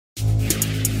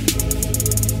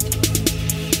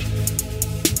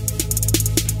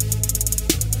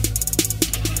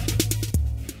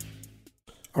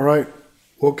right.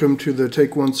 Welcome to the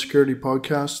Take One Security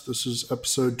Podcast. This is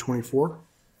episode 24.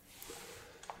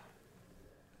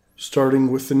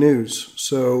 Starting with the news.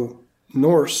 So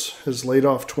Norse has laid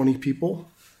off 20 people,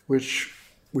 which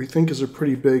we think is a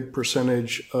pretty big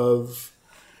percentage of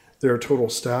their total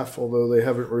staff, although they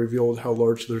haven't revealed how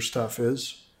large their staff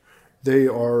is. They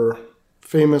are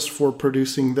famous for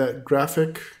producing that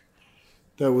graphic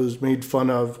that was made fun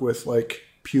of with like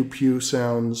pew pew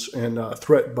sounds, and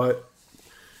threat butt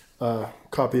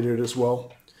copied it as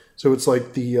well. So it's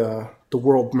like the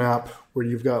world map where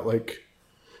you've got like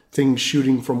things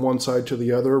shooting from one side to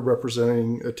the other,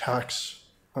 representing attacks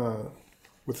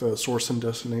with a source and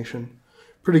destination.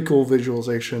 Pretty cool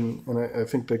visualization, and I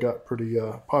think they got pretty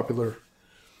popular,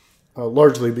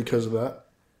 largely because of that,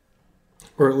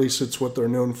 or at least it's what they're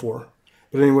known for.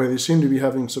 But anyway, they seem to be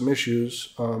having some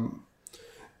issues.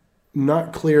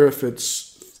 Not clear if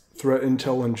it's threat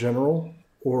intel in general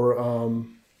or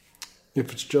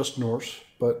if it's just Norse,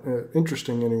 but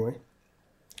interesting anyway.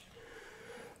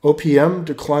 OPM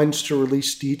declines to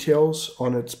release details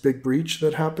on its big breach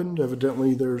that happened.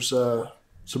 Evidently, there's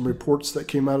some reports that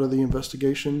came out of the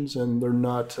investigations, and they're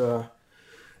not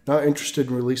interested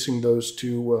in releasing those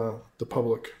to the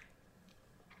public,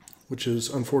 which is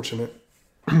unfortunate.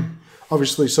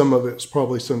 Obviously, some of it's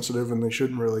probably sensitive and they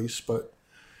shouldn't release, but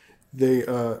they,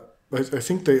 I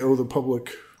think they owe the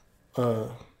public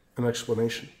an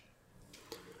explanation.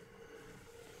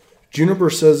 Juniper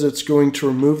says it's going to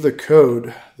remove the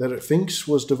code that it thinks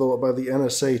was developed by the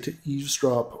NSA to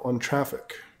eavesdrop on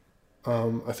traffic.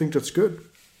 I think that's good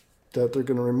that they're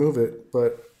going to remove it,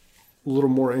 but a little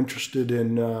more interested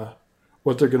in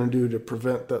what they're going to do to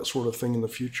prevent that sort of thing in the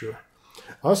future.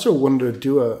 I also wanted to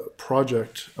do a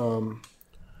project.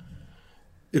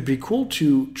 It'd be cool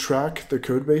to track the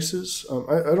code bases.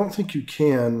 I don't think you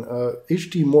can.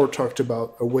 H.D. Moore talked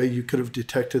about a way you could have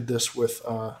detected this with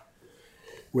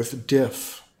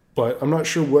diff, but I'm not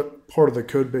sure what part of the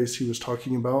code base he was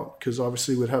talking about, because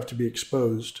obviously it would have to be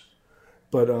exposed.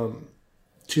 But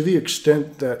to the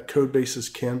extent that code bases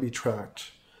can be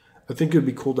tracked, I think it'd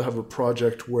be cool to have a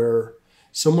project where,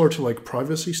 similar to like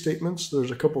privacy statements,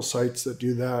 there's a couple sites that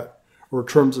do that, or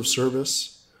terms of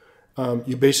service.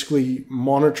 You basically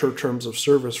monitor terms of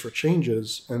service for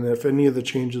changes, and if any of the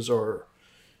changes are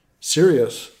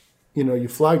serious, you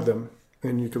flag them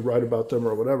and you could write about them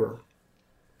or whatever.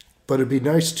 But it'd be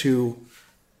nice to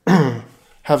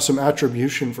have some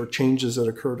attribution for changes that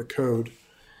occur to code,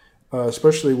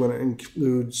 especially when it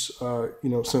includes,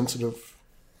 sensitive,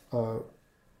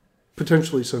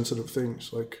 potentially sensitive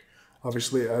things, like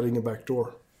obviously adding a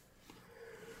backdoor.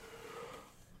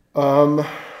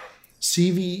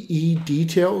 CVE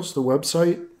Details, the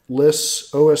website,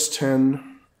 lists OS X,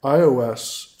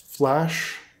 iOS,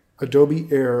 Flash, Adobe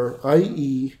Air,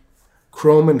 IE,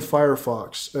 Chrome, and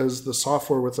Firefox as the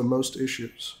software with the most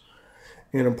issues.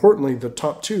 And importantly, the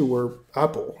top two were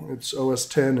Apple. It's OS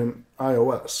X and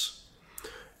iOS.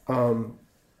 I'm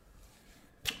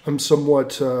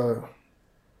somewhat of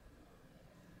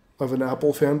an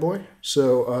Apple fanboy,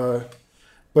 so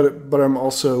but I'm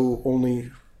also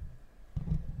only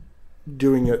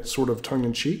doing it sort of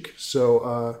tongue-in-cheek.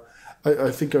 So I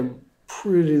think I'm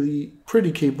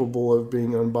pretty capable of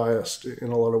being unbiased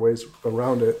in a lot of ways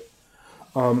around it.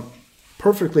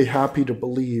 Perfectly happy to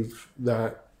believe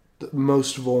that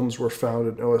most vulns were found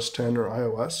in OS X or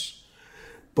iOS,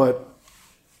 but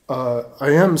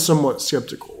I am somewhat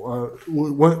skeptical.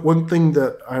 One thing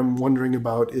that I'm wondering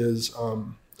about is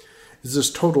this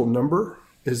total number?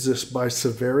 Is this by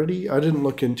severity? I didn't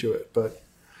look into it, but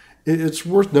it's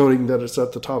worth noting that it's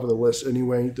at the top of the list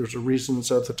anyway. There's a reason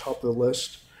it's at the top of the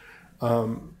list.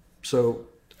 So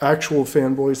actual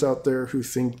fanboys out there who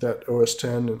think that OS X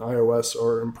and iOS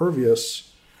are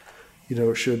impervious,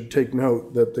 should take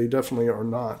note that they definitely are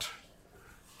not.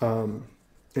 And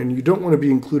you don't want to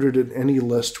be included in any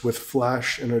list with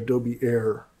Flash and Adobe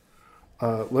Air,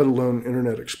 let alone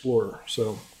Internet Explorer.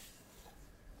 So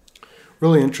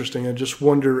really interesting. I just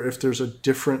wonder if there's a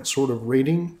different sort of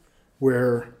rating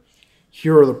where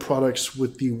here are the products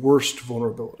with the worst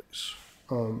vulnerabilities.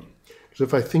 Because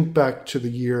if I think back to the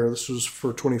year, this was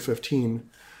for 2015,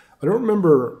 I don't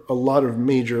remember a lot of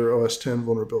major OS X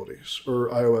vulnerabilities or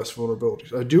iOS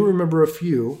vulnerabilities. I do remember a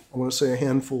few. I want to say a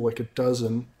handful, like a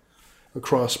dozen,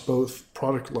 across both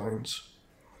product lines.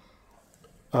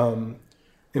 And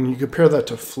you compare that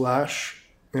to Flash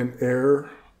and Air.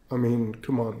 I mean,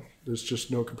 come on. There's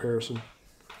just no comparison.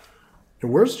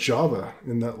 And where's Java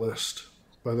in that list,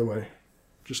 by the way?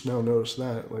 Just now noticed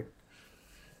that.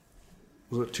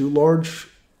 Was it too large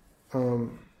to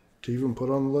even put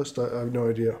on the list? I have no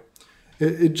idea.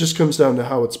 It just comes down to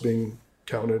how it's being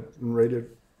counted and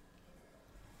rated.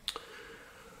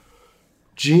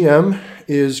 GM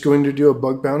is going to do a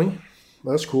bug bounty.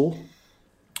 That's cool.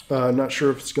 Not sure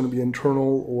if it's going to be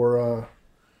internal or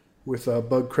with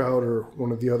Bug Crowd or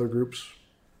one of the other groups.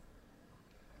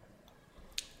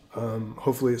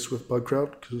 Hopefully it's with Bug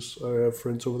Crowd because I have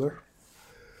friends over there.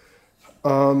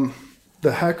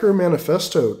 The Hacker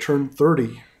Manifesto turned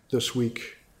 30 this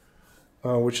week,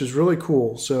 which is really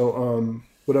cool. So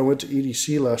when I went to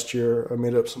EDC last year, I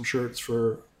made up some shirts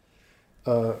for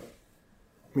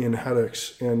me and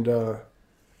Haddix, and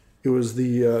it was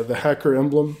the hacker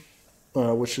emblem,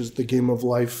 which is the Game of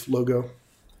Life logo,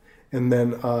 and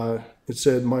then it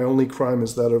said, "My only crime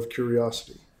is that of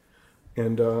curiosity,"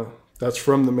 and that's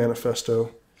from the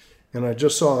manifesto. And I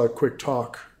just saw a quick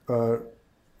talk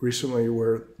recently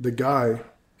where the guy,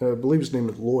 I believe his name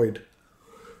is Lloyd,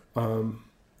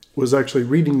 was actually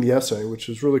reading the essay, which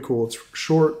is really cool. It's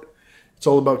short. It's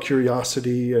all about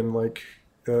curiosity and like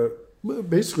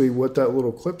basically what that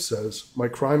little clip says. My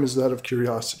crime is that of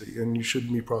curiosity, and you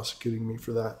shouldn't be prosecuting me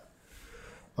for that.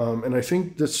 And I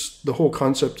think the whole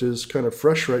concept is kind of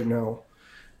fresh right now,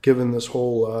 given this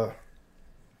whole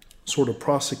sort of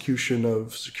prosecution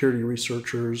of security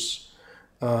researchers,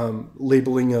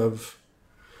 labeling of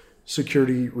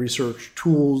security research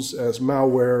tools as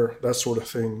malware, that sort of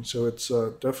thing. So it's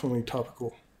definitely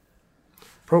topical.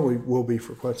 Probably will be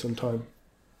for quite some time.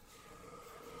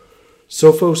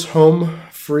 Sophos Home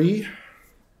free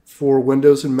for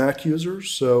Windows and Mac users.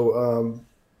 So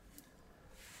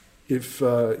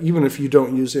even if you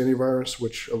don't use antivirus,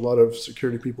 which a lot of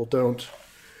security people don't,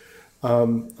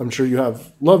 I'm sure you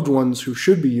have loved ones who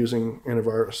should be using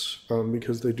antivirus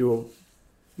because they do a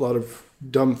lot of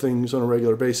dumb things on a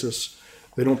regular basis.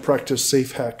 They don't practice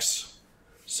safe hacks.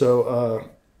 So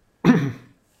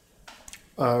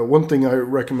one thing I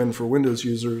recommend for Windows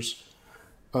users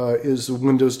is the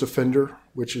Windows Defender,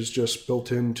 which is just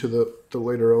built into the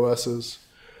later OSs.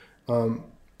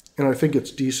 And I think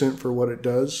it's decent for what it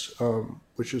does,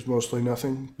 which is mostly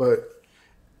nothing, but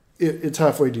it's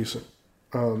halfway decent.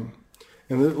 And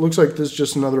it looks like this is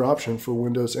just another option for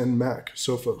Windows and Mac,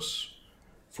 Sophos,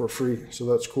 for free. So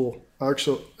that's cool. I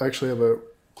actually have a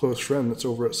close friend that's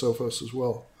over at Sophos as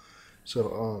well.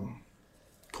 So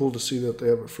cool to see that they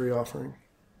have a free offering.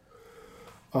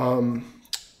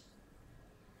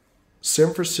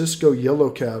 San Francisco Yellow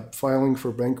Cab filing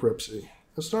for bankruptcy.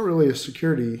 That's not really a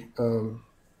security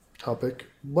topic,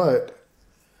 but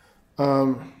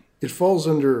it falls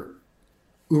under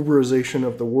Uberization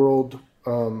of the world.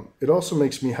 It also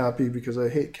makes me happy because I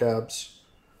hate cabs.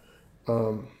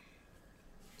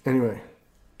 Anyway,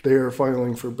 they are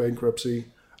filing for bankruptcy.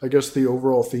 I guess the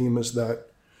overall theme is that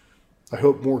I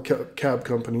hope more cab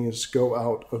companies go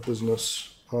out of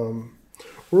business, or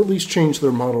at least change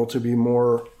their model to be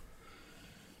more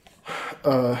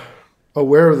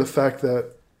aware of the fact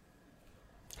that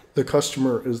the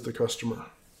customer is the customer,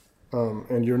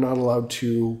 and you're not allowed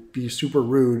to be super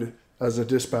rude as a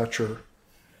dispatcher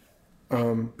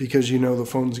because you know the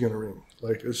phone's going to ring.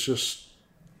 Like, it's just,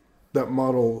 that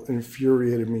model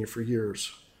infuriated me for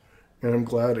years, and I'm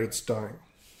glad it's dying.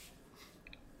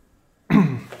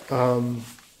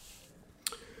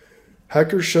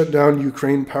 Hackers shut down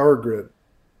Ukraine power grid.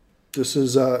 This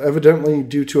is evidently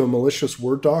due to a malicious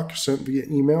Word doc sent via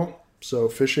email, so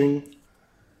phishing.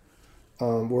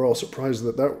 We're all surprised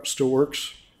that that still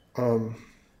works. Not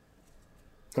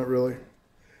really.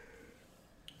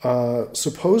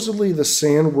 Supposedly the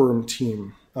Sandworm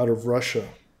team out of Russia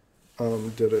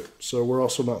did it. So we're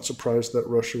also not surprised that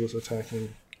Russia was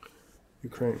attacking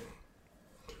Ukraine.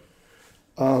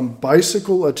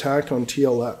 Bicycle attack on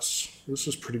TLS. This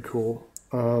is pretty cool.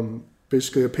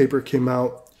 Basically, a paper came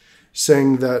out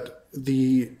saying that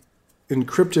the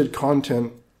encrypted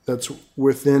content that's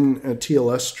within a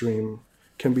TLS stream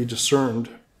can be discerned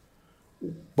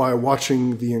by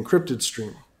watching the encrypted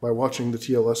stream, by watching the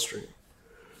TLS stream.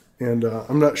 And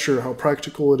I'm not sure how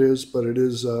practical it is, but it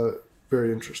is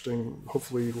very interesting.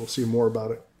 Hopefully we'll see more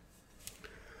about it.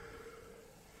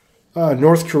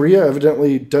 North Korea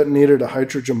evidently detonated a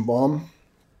hydrogen bomb,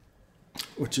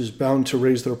 which is bound to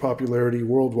raise their popularity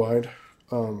worldwide.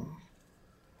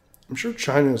 I'm sure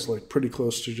China is like pretty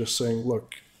close to just saying,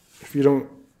 look, if you don't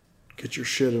get your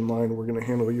shit in line, we're going to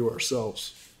handle you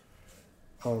ourselves.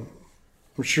 I'm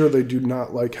sure they do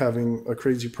not like having a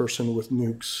crazy person with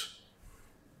nukes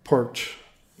parked,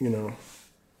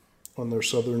 on their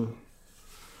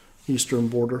eastern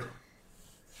border.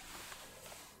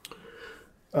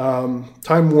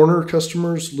 Time Warner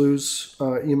customers lose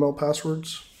email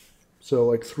passwords. So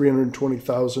like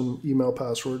 320,000 email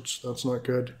passwords. That's not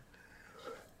good.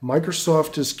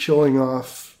 Microsoft is killing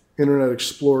off Internet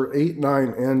Explorer 8, 9,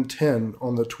 and 10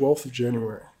 on the 12th of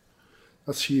January.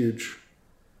 That's huge.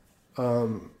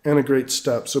 And a great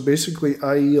step. So basically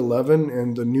IE 11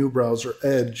 and the new browser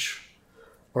Edge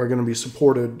are going to be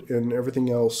supported, and everything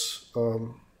else.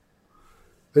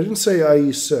 They didn't say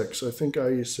IE 6. I think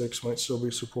IE 6 might still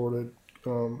be supported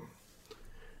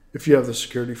if you have the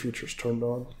security features turned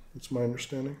on. That's my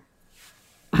understanding.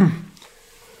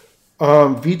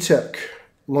 VTech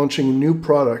launching a new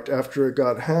product after it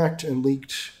got hacked and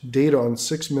leaked data on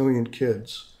 6 million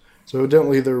kids. So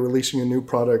evidently they're releasing a new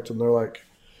product, and they're like,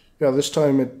 yeah, this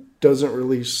time it doesn't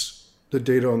release the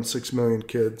data on 6 million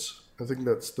kids. I think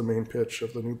that's the main pitch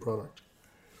of the new product.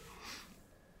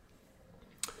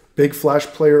 Big Flash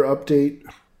Player update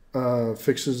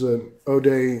fixes an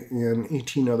ODay and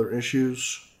 18 other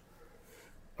issues.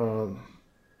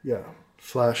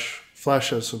 Flash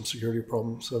has some security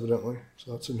problems, evidently.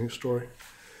 So that's a new story.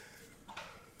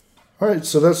 All right,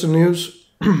 so that's the news.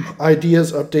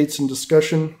 Ideas, updates, and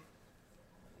discussion.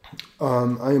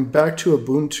 I am back to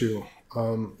Ubuntu.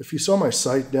 If you saw my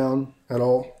site down at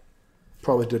all,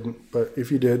 probably didn't, but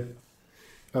if you did,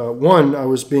 one, I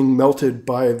was being melted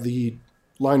by the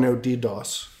Linode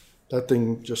DDoS. That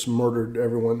thing just murdered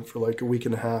everyone for like a week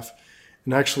and a half.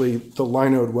 And actually, the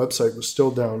Linode website was still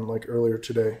down like earlier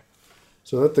today.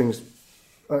 So that thing's,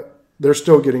 they're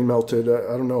still getting melted.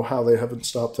 I don't know how they haven't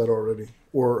stopped that already,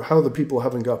 or how the people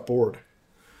haven't got bored.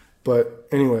 But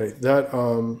anyway, that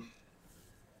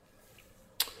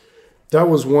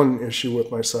was one issue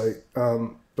with my site.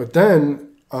 But then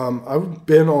I've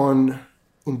been on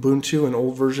Ubuntu, an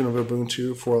old version of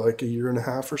Ubuntu, for like a year and a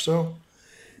half or so.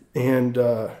 And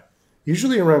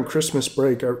usually around Christmas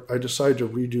break, I decide to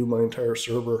redo my entire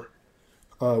server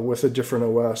with a different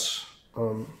OS.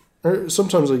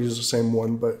 Sometimes I use the same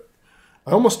one, but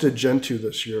I almost did Gentoo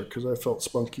this year because I felt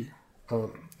spunky.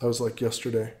 That was like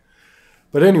yesterday.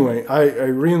 But anyway, I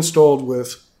reinstalled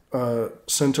with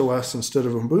CentOS instead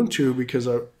of Ubuntu because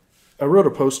I wrote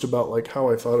a post about like how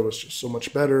I thought it was just so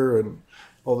much better and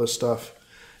all this stuff.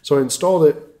 So I installed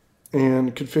it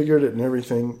and configured it and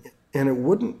everything, and it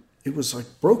was like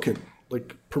broken.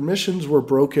 Like permissions were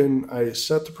broken. I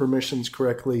set the permissions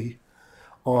correctly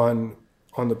on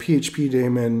the PHP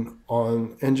daemon,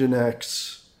 on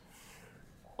Nginx,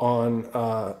 on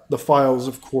the files,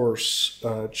 of course,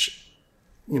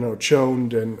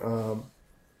 choned and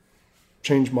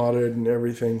change modded and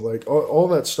everything. Like all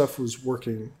that stuff was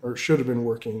working, or should have been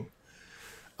working.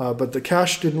 But the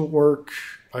cache didn't work.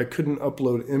 I couldn't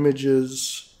upload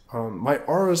images. My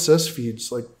RSS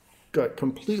feeds like got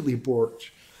completely borked.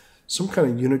 Some kind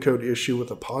of Unicode issue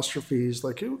with apostrophes.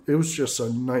 Like it was just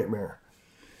a nightmare.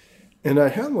 And I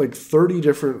had like 30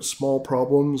 different small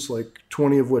problems, like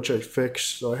 20 of which I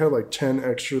fixed. So I had like 10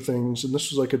 extra things, and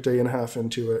this was like a day and a half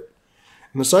into it.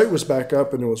 And the site was back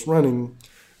up and it was running,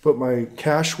 but my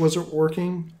cache wasn't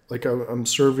working. Like I'm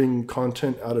serving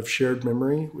content out of shared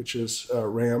memory, which is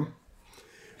RAM,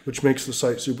 which makes the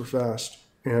site super fast.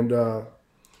 And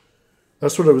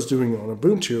that's what I was doing on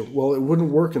Ubuntu. Well, it wouldn't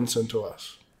work in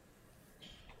CentOS.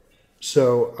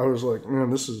 So I was like, man,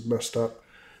 this is messed up.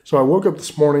 So I woke up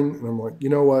this morning and I'm like, you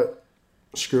know what?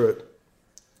 Screw it.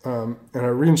 And I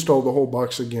reinstalled the whole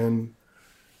box again.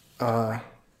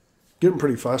 Getting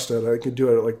pretty fast at it. I could do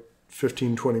it at like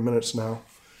 15, 20 minutes now.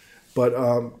 But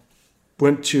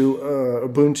went to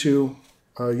Ubuntu,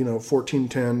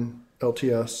 14.10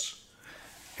 LTS.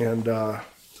 And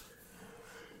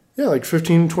like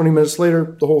 15, 20 minutes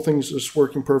later, the whole thing's just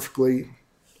working perfectly.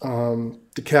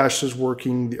 The cache is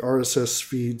working. The RSS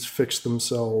feeds fixed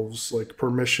themselves. Like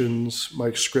permissions,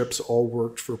 my scripts all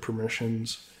worked for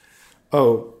permissions.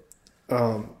 CentOS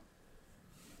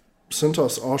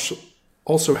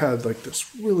also had like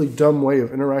this really dumb way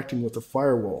of interacting with the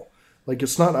firewall. Like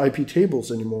it's not IP tables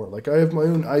anymore. Like I have my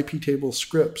own IP table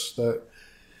scripts that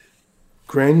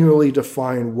granularly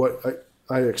define what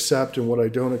I accept and what I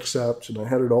don't accept, and I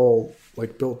had it all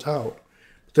like built out.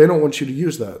 They don't want you to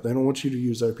use that. They don't want you to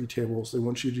use IP tables. They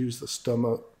want you to use this dumb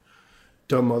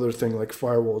other thing like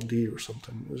Firewall D or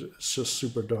something. It's just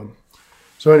super dumb.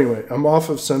 So anyway, I'm off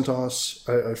of CentOS.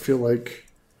 I feel like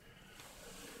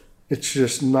it's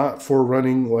just not for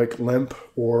running like LAMP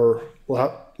or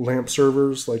LAMP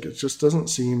servers. Like it just doesn't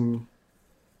seem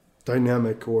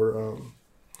dynamic, or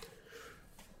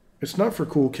it's not for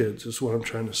cool kids is what I'm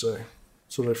trying to say.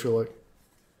 That's what I feel like.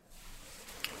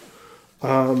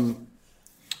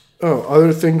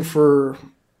 Other thing for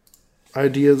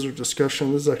ideas or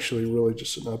discussion, this is actually really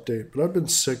just an update, but I've been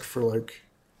sick for like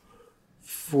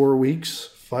 5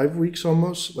 weeks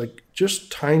almost, like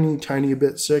just tiny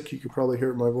bit sick. You could probably hear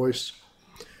it in my voice.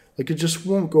 Like it just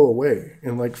won't go away.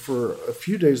 And like for a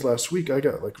few days last week, I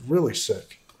got like really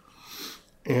sick.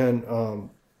 And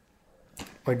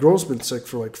my girl's been sick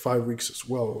for like 5 weeks as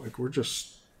well. Like we're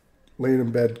just laying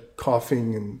in bed,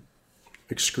 coughing and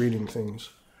excreting things.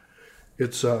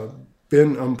 It's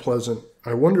been unpleasant.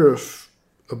 I wonder if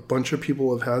a bunch of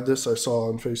people have had this. I saw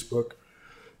on Facebook, a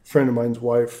friend of mine's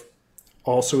wife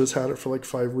also has had it for like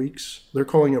 5 weeks. They're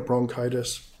calling it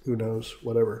bronchitis. Who knows?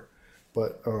 Whatever.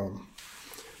 But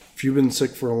if you've been sick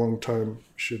for a long time,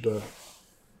 you should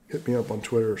hit me up on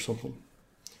Twitter or something.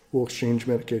 We'll exchange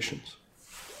medications.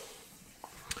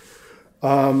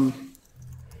 5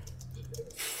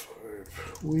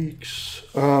 weeks.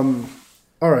 All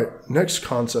right, next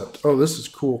concept. Oh, this is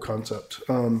a cool concept.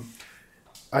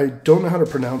 I don't know how to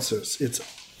pronounce this. It's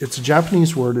a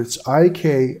Japanese word. It's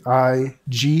Ikigai.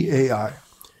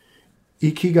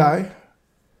 Ikigai.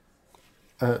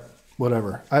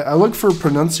 Whatever. I look for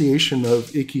pronunciation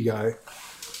of Ikigai.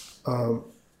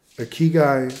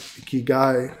 Ikigai.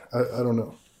 I don't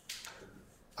know.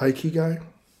 Ikigai?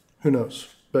 Who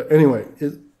knows? But anyway,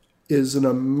 it is an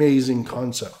amazing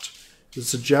concept.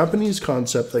 It's a Japanese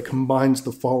concept that combines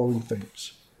the following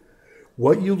things.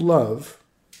 What you love,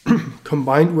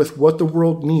 combined with what the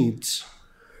world needs,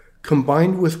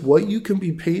 combined with what you can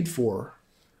be paid for,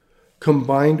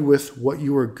 combined with what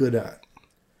you are good at.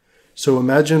 So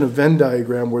imagine a Venn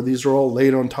diagram where these are all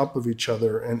laid on top of each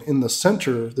other, and in the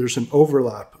center, there's an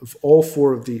overlap of all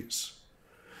four of these.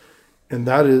 And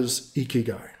that is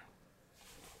Ikigai.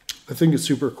 I think it's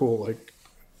super cool. I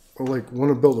want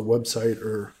to build a website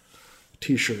or a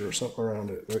t-shirt or something around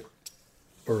it,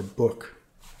 or a book.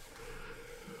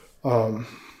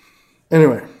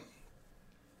 Anyway.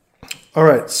 All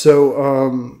right.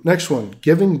 So next one,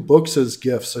 giving books as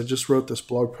gifts. I just wrote this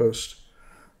blog post.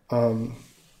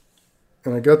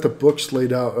 And I got the books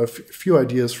laid out, a few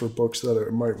ideas for books that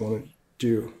I might want to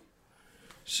do.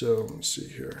 So let me see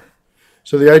here.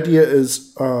 So the idea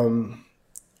is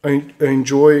I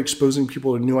enjoy exposing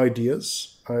people to new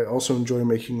ideas. I also enjoy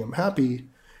making them happy.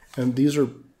 And these are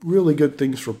really good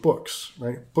things for books,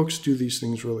 right? Books do these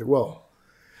things really well.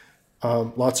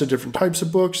 Lots of different types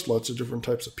of books, lots of different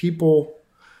types of people.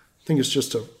 I think it's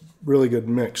just a really good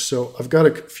mix. So I've got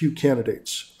a few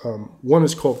candidates. One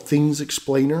is called Things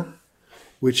Explainer,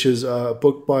 which is a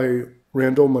book by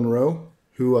Randall Munroe,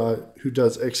 who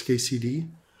does XKCD.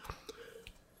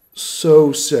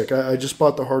 So sick. I just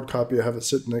bought the hard copy. I have it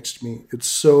sitting next to me. It's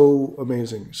so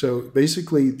amazing. So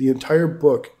basically, the entire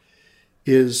book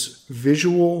is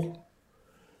visual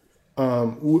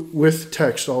with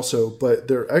text also, but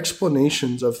they're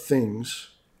explanations of things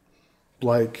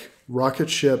like rocket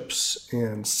ships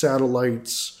and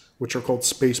satellites, which are called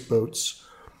space boats,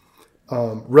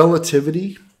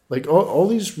 relativity. Like all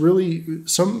these really,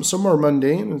 some are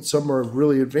mundane and some are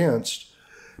really advanced,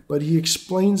 but he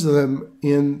explains them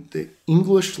in the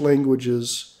English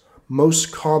language's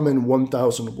most common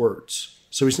 1,000 words.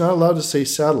 So he's not allowed to say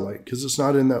satellite because it's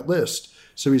not in that list.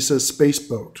 So he says space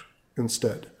boat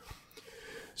instead.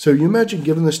 So you imagine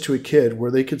giving this to a kid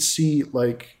where they could see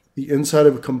like the inside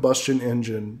of a combustion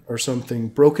engine or something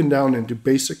broken down into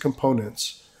basic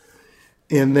components,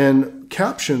 and then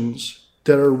captions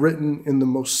that are written in the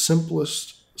most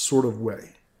simplest sort of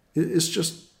way. It's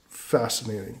just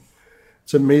fascinating.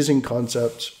 It's an amazing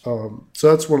concept. So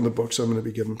that's one of the books I'm going to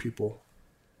be giving people.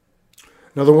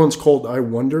 Another one's called I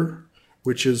Wonder,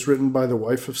 which is written by the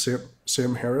wife of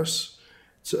Sam Harris.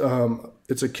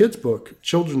 It's a kid's book,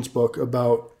 children's book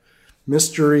about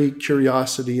mystery,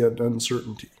 curiosity, and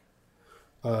uncertainty.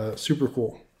 Super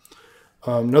cool.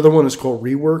 Another one is called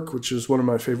Rework, which is one of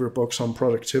my favorite books on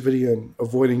productivity and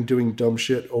avoiding doing dumb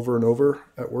shit over and over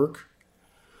at work.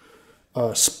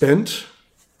 Spent,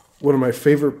 one of my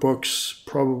favorite books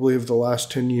probably of the last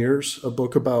 10 years, a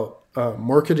book about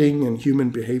marketing and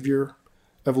human behavior,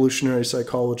 evolutionary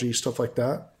psychology, stuff like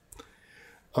that.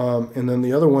 And then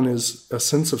the other one is A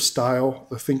Sense of Style,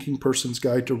 A Thinking Person's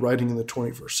Guide to Writing in the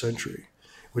 21st Century,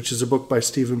 which is a book by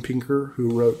Steven Pinker,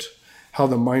 who wrote How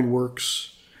the Mind Works,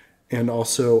 and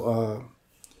also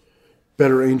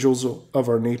Better Angels of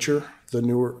Our Nature, the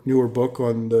newer book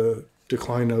on the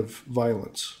decline of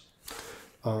violence.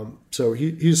 So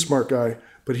he's a smart guy,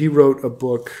 but he wrote a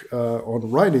book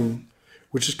on writing,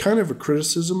 which is kind of a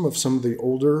criticism of some of the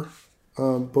older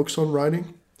books on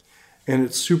writing, and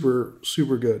it's super,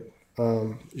 super good.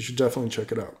 You should definitely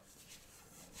check it out.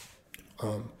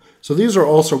 So these are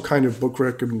also kind of book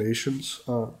recommendations,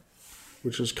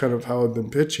 which is kind of how I've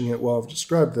been pitching it while I've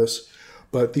described this.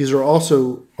 But these are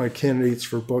also my candidates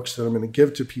for books that I'm going to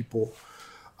give to people.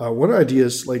 One idea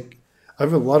is, like, I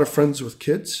have a lot of friends with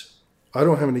kids. I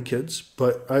don't have any kids,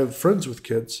 but I have friends with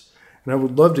kids. And I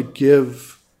would love to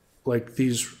give like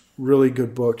these really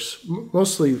good books,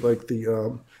 mostly like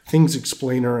the Things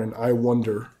Explainer and I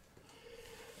Wonder,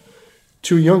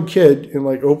 to a young kid and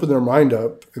like open their mind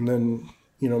up. And then,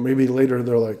 maybe later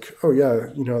they're like, oh yeah,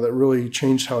 that really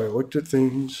changed how I looked at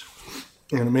things.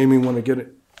 And it made me want to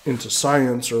get into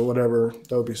science or whatever.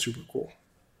 That would be super cool.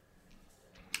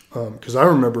 Because I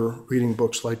remember reading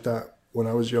books like that when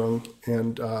I was young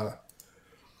and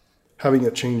having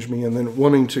it change me, and then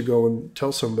wanting to go and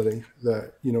tell somebody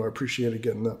that, I appreciated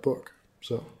getting that book.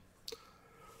 So,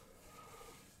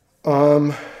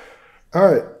 all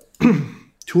right.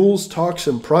 Tools, talks,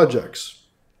 and projects.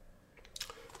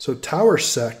 So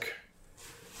TowerSec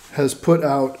has put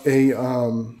out a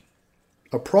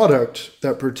product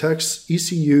that protects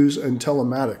ECUs and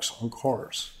telematics on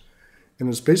cars. And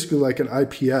it's basically like an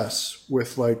IPS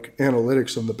with like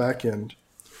analytics on the back end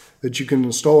that you can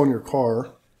install in your car.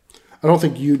 I don't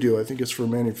think you do. I think it's for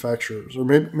manufacturers, or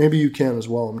maybe you can as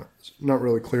well. I'm not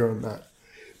really clear on that,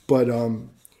 but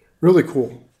really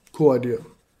cool idea.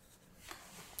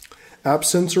 App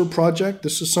Sensor project.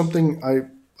 This is something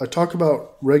I talk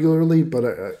about regularly, but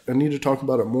I need to talk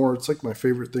about it more. It's like my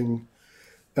favorite thing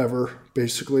ever,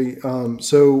 basically.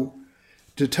 So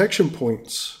detection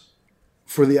points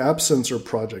for the App Sensor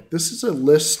project. This is a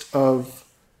list of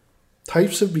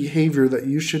types of behavior that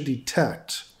you should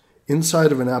detect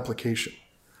inside of an application,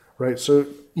 right? So,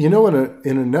 in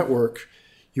a network,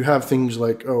 you have things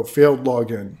like, failed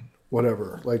login,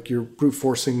 whatever, like you're brute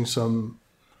forcing some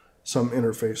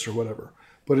interface or whatever.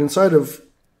 But inside of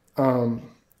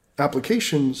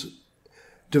applications,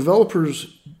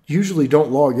 developers usually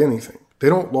don't log anything. They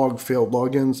don't log failed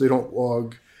logins. They don't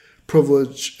log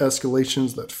privilege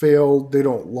escalations that failed. They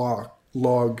don't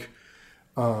log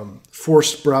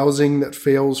forced browsing that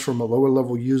fails from a lower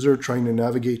level user trying to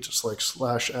navigate to like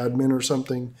 /admin or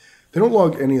something. They don't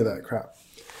log any of that crap.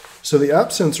 So the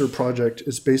App Sensor project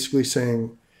is basically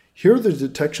saying, here are the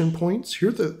detection points, here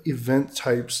are the event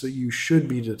types that you should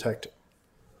be detecting.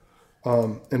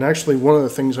 And actually, one of the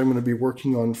things I'm going to be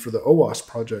working on for the OWASP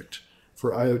project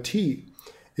for IoT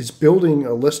is building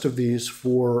a list of these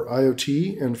for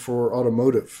IoT and for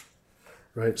automotive.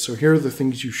 Right, so here are the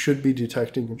things you should be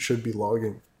detecting and should be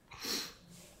logging,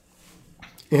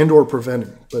 and or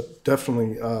preventing, but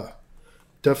definitely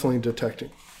detecting.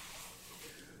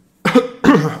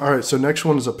 All right, so next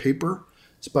one is a paper.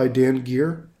 It's by Dan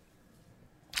Geer,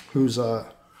 who's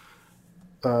a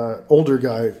older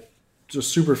guy,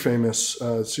 just super famous,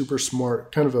 super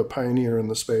smart, kind of a pioneer in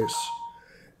the space,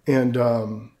 and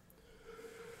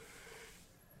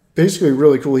basically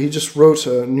really cool. He just wrote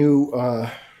a new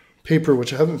paper,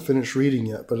 which I haven't finished reading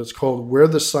yet, but it's called Where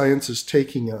the Science is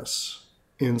Taking Us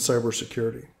in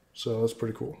Cybersecurity. So that's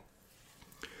pretty cool.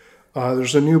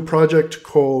 There's a new project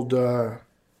called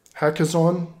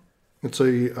Hackathon. It's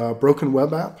a broken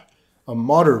web app, a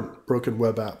modern broken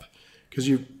web app, because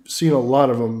you've seen a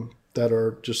lot of them that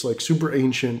are just like super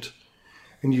ancient,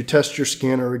 and you test your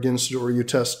scanner against it, or you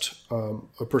test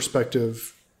a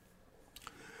prospective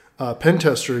pen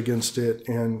tester against it,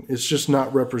 and it's just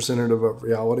not representative of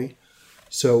reality.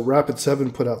 So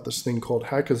Rapid7 put out this thing called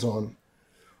Hackathon,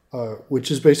 which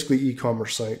is basically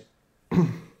e-commerce site,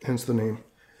 hence the name,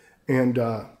 and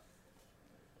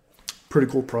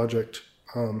pretty cool project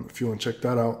if you want to check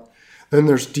that out. Then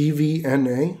there's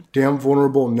DVNA, Damn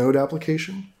Vulnerable Node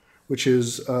Application, which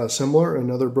is similar,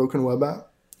 another broken web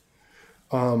app.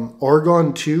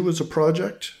 Argon 2 is a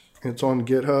project. It's on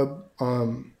GitHub.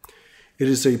 It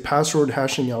is a password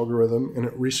hashing algorithm, and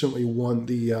it recently won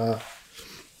the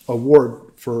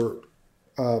award for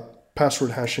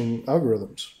password hashing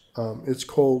algorithms. It's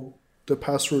called the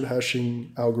Password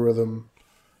Hashing Algorithm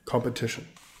Competition.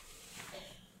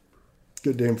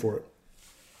 Good name for it.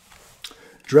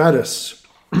 Dratus.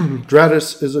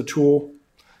 Dratus is a tool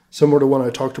similar to one I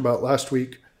talked about last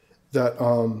week that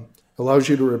allows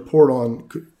you to report on,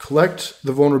 collect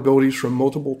the vulnerabilities from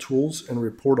multiple tools and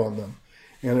report on them.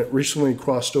 And it recently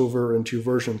crossed over into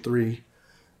version 3.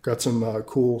 Got some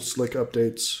cool, slick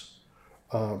updates.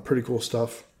 Pretty cool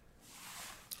stuff.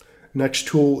 Next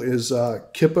tool is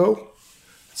Kippo.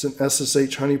 It's an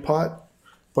SSH honeypot. A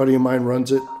buddy of mine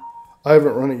runs it. I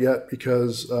haven't run it yet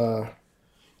because you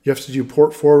have to do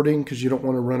port forwarding because you don't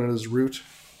want to run it as root.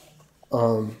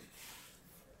 But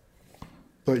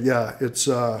yeah, it's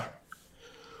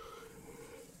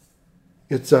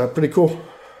pretty cool.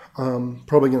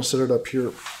 Probably going to set it up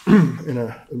here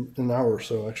in an hour or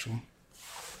so, actually.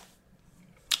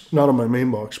 Not on my main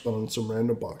box, but on some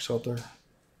random box out there.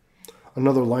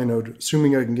 Another Linode,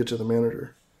 assuming I can get to the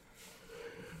manager.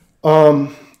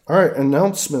 All right,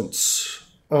 announcements.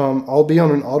 I'll be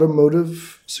on an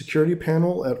automotive security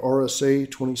panel at RSA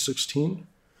 2016.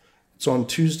 It's on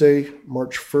Tuesday,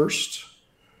 March 1st.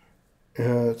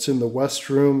 It's in the West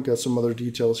Room. Got some other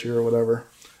details here or whatever.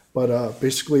 But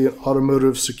basically an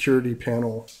automotive security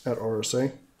panel at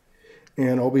RSA.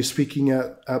 And I'll be speaking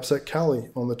at AppSec Cali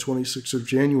on the 26th of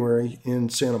January in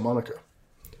Santa Monica.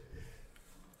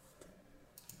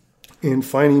 And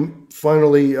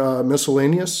finally,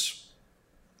 miscellaneous.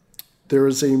 There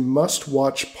is a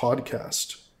must-watch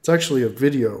podcast. It's actually a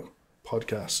video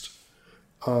podcast.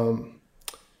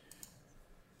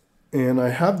 And I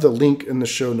have the link in the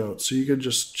show notes, so you could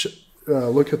just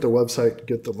look at the website to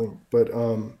get the link. But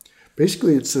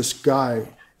basically, it's this guy.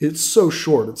 It's so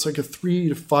short. It's like a 3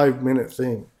 to 5 minute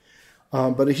thing.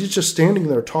 But he's just standing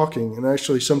there talking. And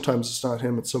actually, sometimes it's not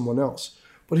him, it's someone else.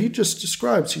 But he just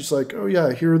describes, he's like, oh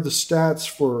yeah, here are the stats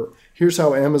for, here's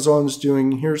how Amazon's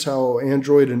doing. Here's how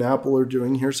Android and Apple are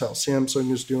doing. Here's how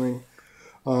Samsung is doing.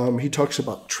 He talks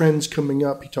about trends coming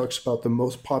up. He talks about the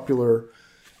most popular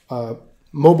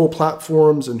mobile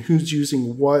platforms and who's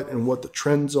using what and what the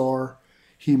trends are.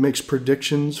 He makes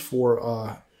predictions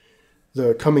for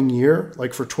the coming year.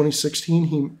 Like for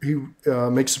 2016, he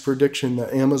makes a prediction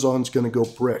that Amazon's going to go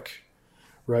brick,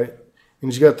 right? And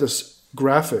he's got this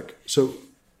graphic. So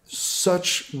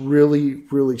such really,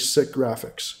 really sick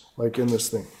graphics like in this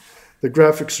thing. The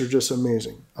graphics are just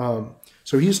amazing.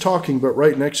 So he's talking, but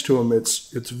right next to him,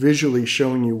 it's visually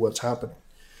showing you what's happening.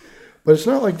 But it's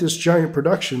not like this giant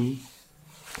production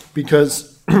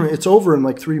because it's over in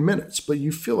like 3 minutes, but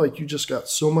you feel like you just got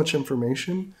so much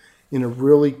information in a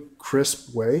really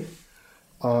crisp way.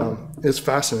 It's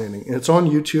fascinating. And it's on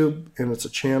YouTube, and it's a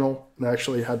channel. And I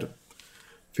actually had to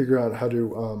figure out how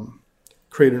to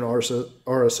create an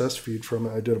RSS feed from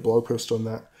it. I did a blog post on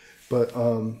that. But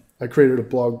I created a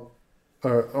blog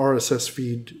RSS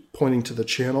feed pointing to the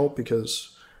channel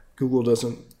because Google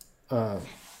doesn't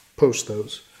post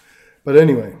those. But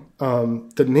anyway,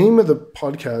 the name of the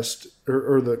podcast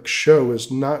or the show is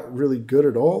not really good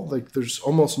at all. Like there's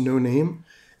almost no name.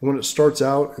 And when it starts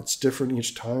out, it's different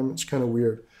each time. It's kind of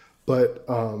weird. But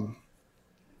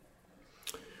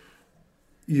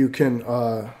you can,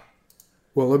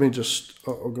 well, let me just,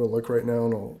 I'll go look right now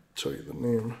and I'll tell you the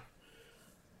name.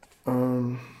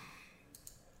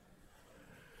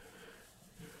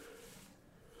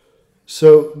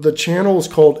 So the channel is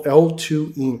called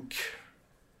L2 Inc.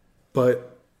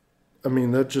 But, I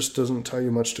mean, that just doesn't tell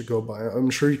you much to go by. I'm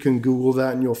sure you can Google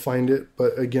that and you'll find it.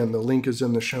 But, again, the link is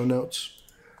in the show notes.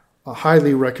 I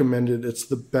highly recommend it. It's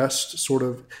the best sort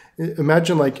of,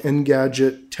 imagine like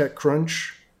Engadget,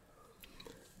 TechCrunch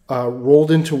rolled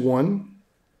into one.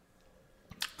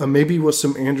 Maybe with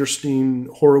some Anderstein,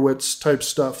 Horowitz type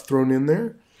stuff thrown in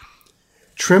there.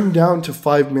 Trimmed down to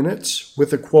 5 minutes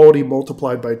with the quality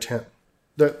multiplied by 10.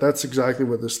 That's exactly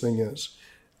what this thing is.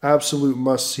 Absolute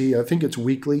must see. I think it's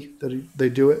weekly that they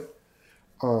do it.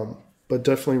 But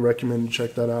definitely recommend you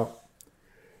check that out.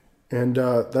 And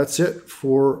that's it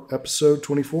for episode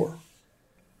 24.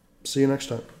 See you next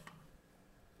time.